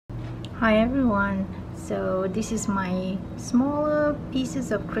Hi everyone, so this is my smaller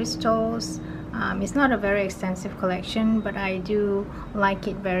pieces of crystals. It's not a very extensive collection, but I do like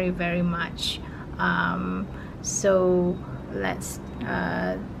it very much. So let's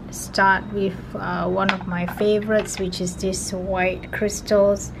start with one of my favorites, which is this white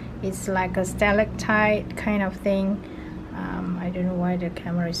crystals. It's like a stalactite kind of thing. I don't know why the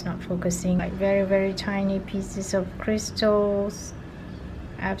camera is not focusing. Like very tiny pieces of crystals,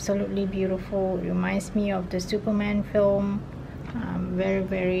 absolutely beautiful. It reminds me of the Superman film.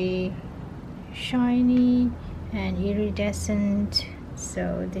 Very shiny and iridescent.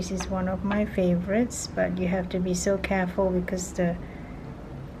 So this is one of my favorites, but you have to be so careful because the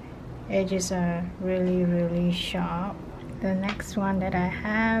edges are really sharp. The next one that I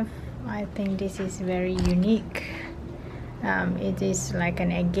have, I think this is very unique. It is like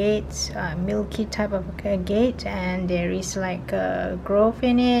an agate, milky type of agate, and there is like a growth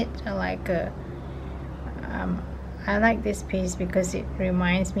in it, like a I like this piece because it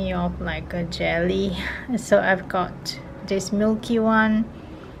reminds me of like a jelly. So I've got this milky one,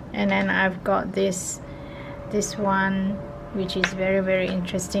 and then I've got this one, which is very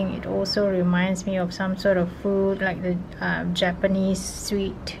interesting. It also reminds me of some sort of food, like the Japanese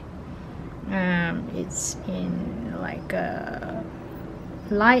sweet. It's in like a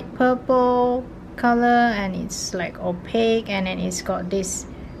light purple color, and it's like opaque, and then it's got this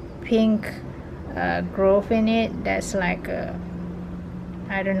pink growth in it that's like a,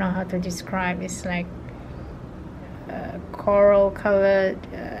 I don't know how to describe. It's like coral colored.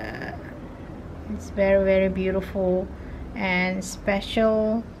 It's very beautiful and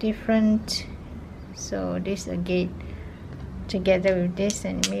special, different. So this agate together with this,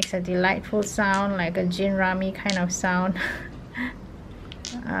 and it makes a delightful sound, like a gin rummy kind of sound.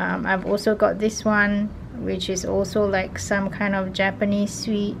 I've also got this one, which is also like some kind of Japanese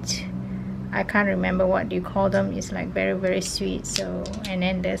sweet. I can't remember what you call them. It's like very sweet. So, and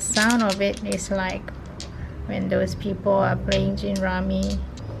then the sound of it is like when those people are playing gin rummy.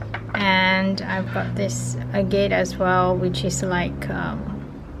 And I've got this agate as well, which is like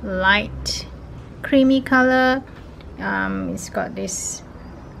light creamy color. It's got this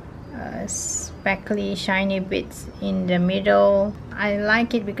speckly shiny bits in the middle. I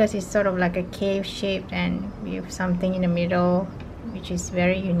like it because it's sort of like a cave shaped and with something in the middle, which is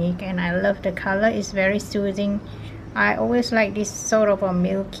very unique, and I love the color. It's very soothing. I always like this sort of a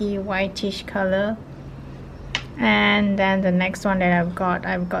milky whitish color. And then the next one that I've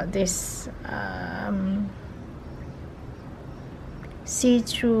got this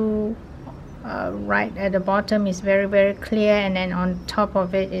see-through. Right at the bottom is very clear, and then on top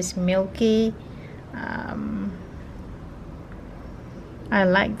of it is milky. I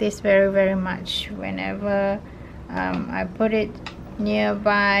like this very much. Whenever I put it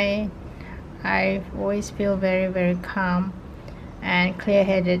nearby, I always feel very calm and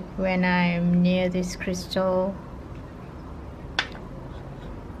clear-headed when I'm near this crystal.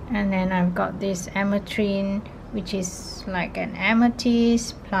 And then I've got this ametrine, which is like an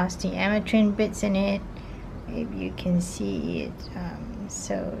amethyst plus the ametrine bits in it, if you can see it.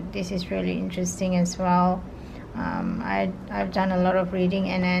 So this is really interesting as well. I've done a lot of reading,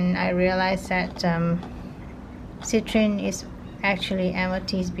 and then I realized that citrine is actually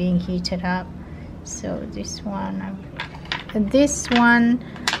amethyst being heated up. So this one,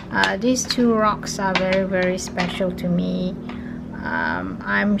 these two rocks are very special to me.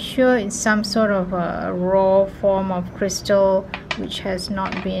 I'm sure it's some sort of a raw form of crystal which has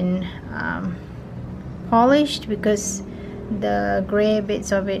not been polished, because the gray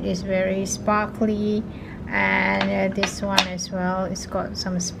bits of it is very sparkly, and this one as well, it's got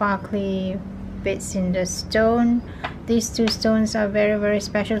some sparkly bits in the stone. These two stones are very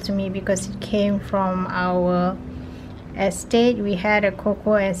special to me because it came from our estate. We had a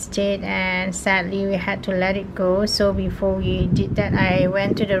cocoa estate, and sadly we had to let it go. So before we did that, I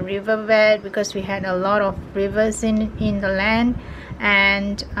went to the riverbed, because we had a lot of rivers in the land,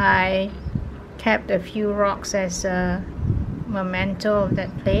 and I kept a few rocks as a memento of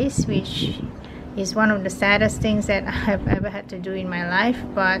that place, which is one of the saddest things that I've ever had to do in my life,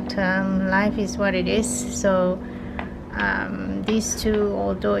 but life is what it is. So these two,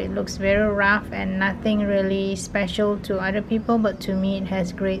 although it looks very rough and nothing really special to other people, but to me it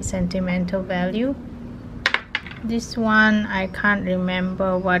has great sentimental value. This one, I can't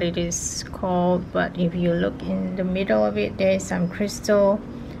remember what it is called, but if you look in the middle of it, there is some crystal,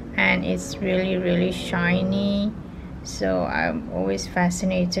 and it's really shiny. So I'm always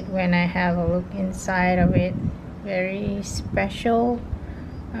fascinated when I have a look inside of it. Very special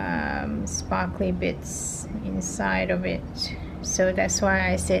sparkly bits inside of it. So that's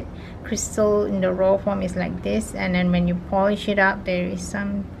why I said crystal in the raw form is like this, and then when you polish it up, there is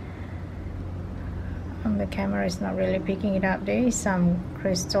some, the camera is not really picking it up, there is some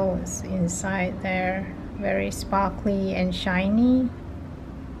crystals inside there, very sparkly and shiny.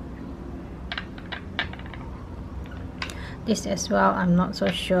 This as well, I'm not so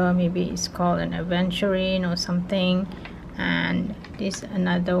sure, maybe it's called an aventurine or something. And this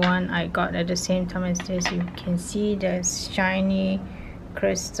another one I got at the same time as this. You can see the shiny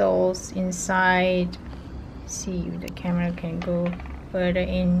crystals inside. See if the camera can go further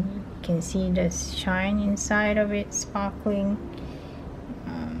in, you can see the shine inside of it, sparkling,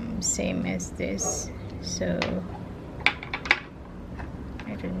 same as this. So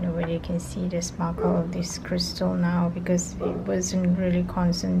I don't know whether you can see the sparkle of this crystal now, because it wasn't really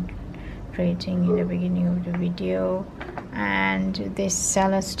concentrating in the beginning of the video. And this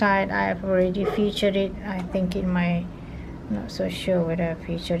celestite, I've already featured it, I think, in my, not so sure whether I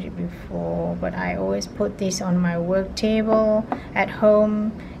featured it before, but I always put this on my work table at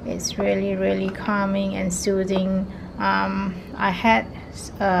home. It's really calming and soothing. I had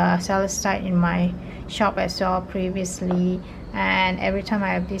celestite in my shop as well previously, and every time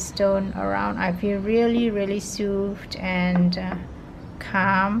I have this stone around, I feel really soothed and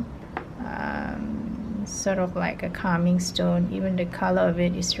calm. Sort of like a calming stone. Even the color of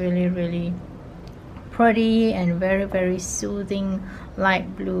it is really pretty and very soothing,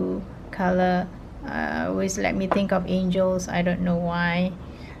 light blue color. Always let me think of angels, I don't know why.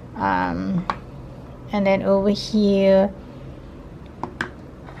 And then over here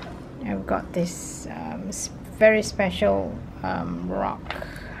I've got this very special rock.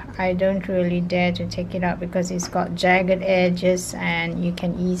 I don't really dare to take it out because it's got jagged edges and you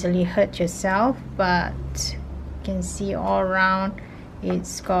can easily hurt yourself, but you can see all around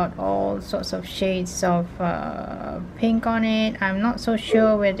it's got all sorts of shades of pink on it. I'm not so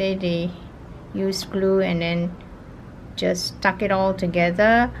sure whether they used glue and then just stuck it all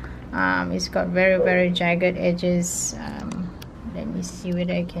together. It's got very jagged edges. Let me see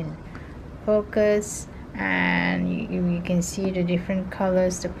whether I can focus, and you can see the different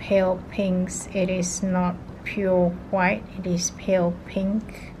colors, the pale pinks. It is not pure white, it is pale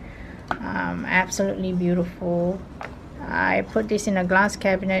pink. Absolutely beautiful. I put this in a glass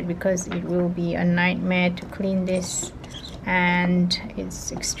cabinet because it will be a nightmare to clean this, and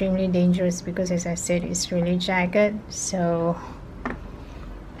it's extremely dangerous because, as I said, it's really jagged. So,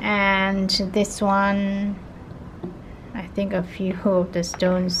 and this one, I think a few of the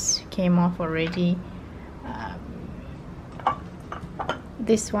stones came off already.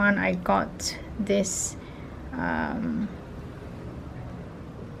 This one I got this,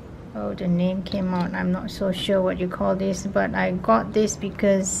 oh, the name came out, I'm not so sure what you call this, but I got this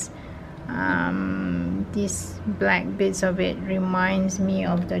because these black bits of it reminds me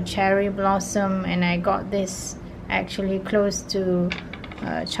of the cherry blossom, and I got this actually close to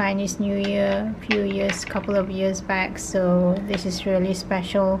Chinese New Year couple of years back, so this is really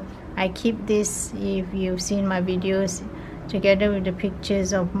special. I keep this, if you've seen my videos, together with the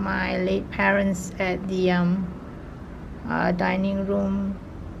pictures of my late parents at the dining room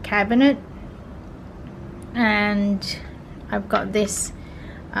cabinet. And I've got this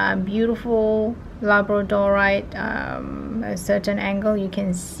beautiful labradorite. A certain angle you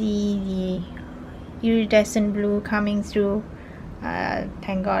can see the iridescent blue coming through.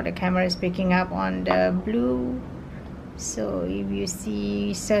 Thank God the camera is picking up on the blue. So if you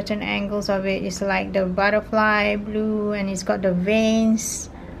see certain angles of it, it's like the butterfly blue, and it's got the veins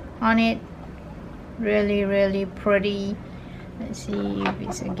on it. Really pretty. Let's see if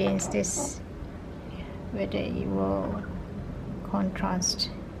it's against this, whether it will contrast.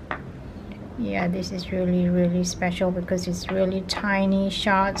 Yeah, this is really special because it's really tiny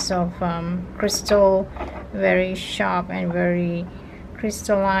shards of crystal, very sharp and very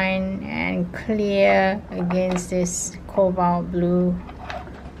crystalline and clear against this cobalt blue.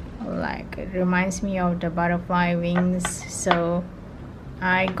 Like, it reminds me of the butterfly wings. So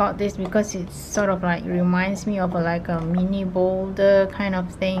I got this because it's sort of like reminds me of like a mini boulder kind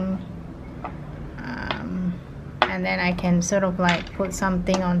of thing. And then I can sort of like put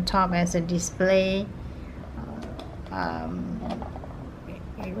something on top as a display.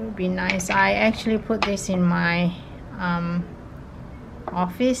 It would be nice. I actually put this in my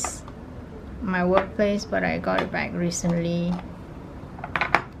office, my workplace, but I got it back recently.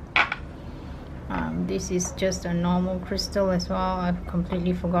 This is just a normal crystal as well. I've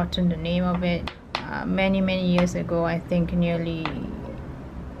completely forgotten the name of it. Many years ago, I think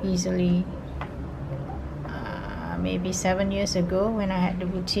easily maybe 7 years ago, when I had the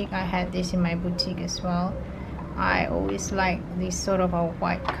boutique, I had this in my boutique as well. I always like this sort of a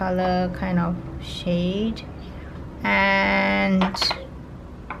white color kind of shade. And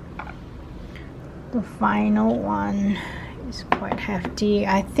the final one is quite hefty.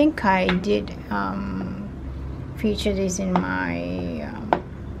 I think I did feature this in my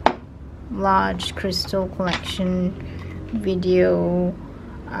large crystal collection video,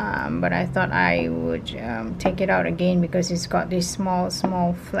 but I thought I would take it out again because it's got this small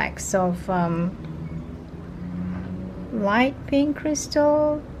flecks of light pink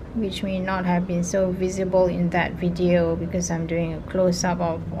crystal, which may not have been so visible in that video because I'm doing a close-up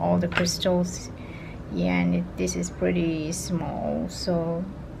of all the crystals. Yeah, and this is pretty small, so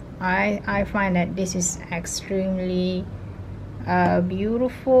I find that this is extremely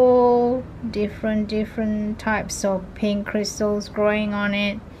beautiful. Different types of pink crystals growing on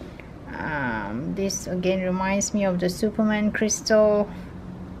it. This again reminds me of the Superman crystal.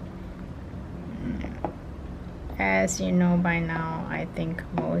 As you know by now, I think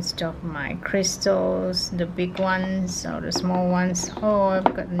most of my crystals, the big ones or the small ones, oh, I've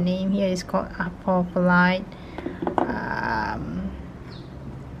got the name here, it's called apophyllite.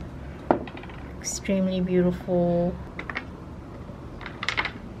 Extremely beautiful.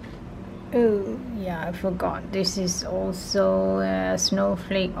 Oh yeah, I forgot, this is also a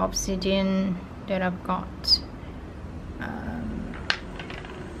snowflake obsidian that I've got a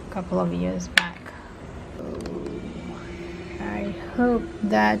couple of years back. I hope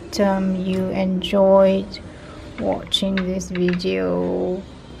that you enjoyed watching this video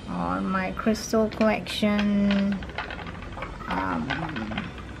on my crystal collection.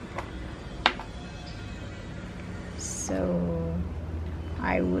 So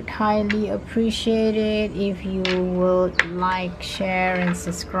I would highly appreciate it if you would like, share and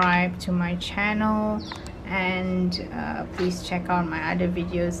subscribe to my channel, and please check out my other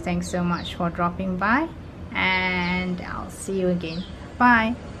videos. Thanks so much for dropping by, and I'll see you again.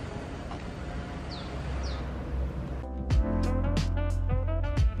 Bye.